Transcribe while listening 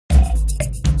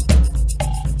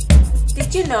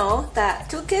Did you know that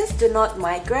toucans do not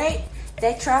migrate?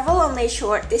 They travel only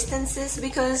short distances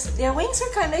because their wings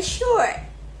are kind of short.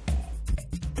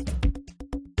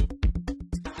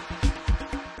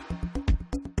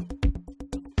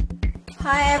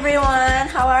 Hi everyone,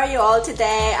 how are you all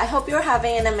today? I hope you're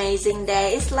having an amazing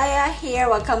day. It's Lea here,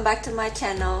 welcome back to my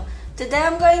channel. Today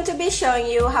I'm going to be showing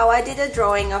you how I did a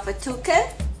drawing of a toucan.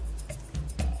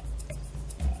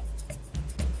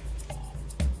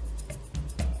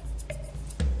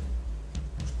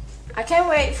 I can't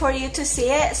wait for you to see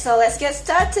it, so let's get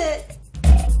started.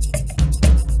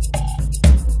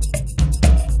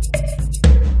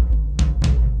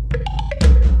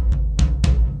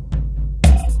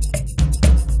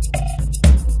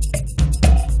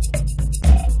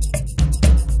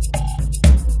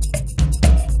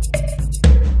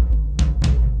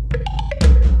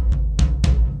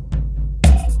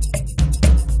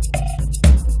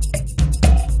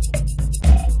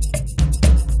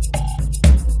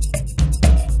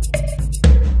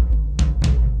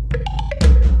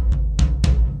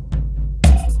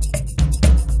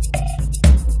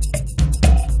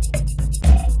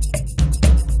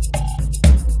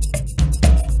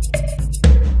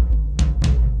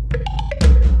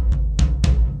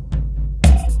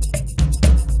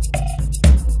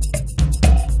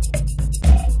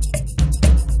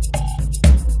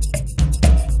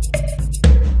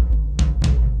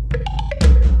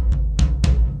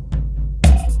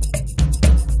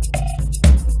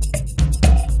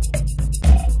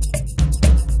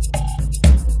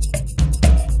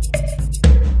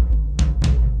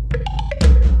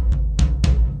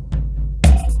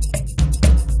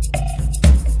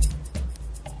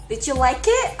 Did you like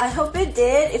it? I hope you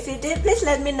did. If you did, please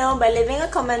let me know by leaving a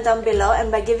comment down below and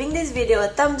by giving this video a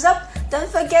thumbs up. Don't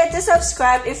forget to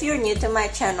subscribe if you're new to my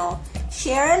channel.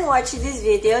 Share and watch this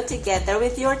video together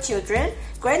with your children,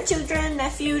 grandchildren,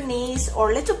 nephew, niece,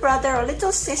 or little brother or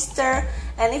little sister.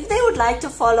 And if they would like to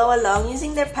follow along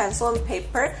using their pencil and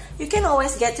paper, you can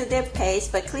always get to their pace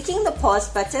by clicking the pause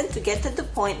button to get to the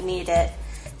point needed.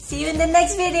 See you in the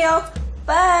next video.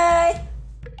 Bye!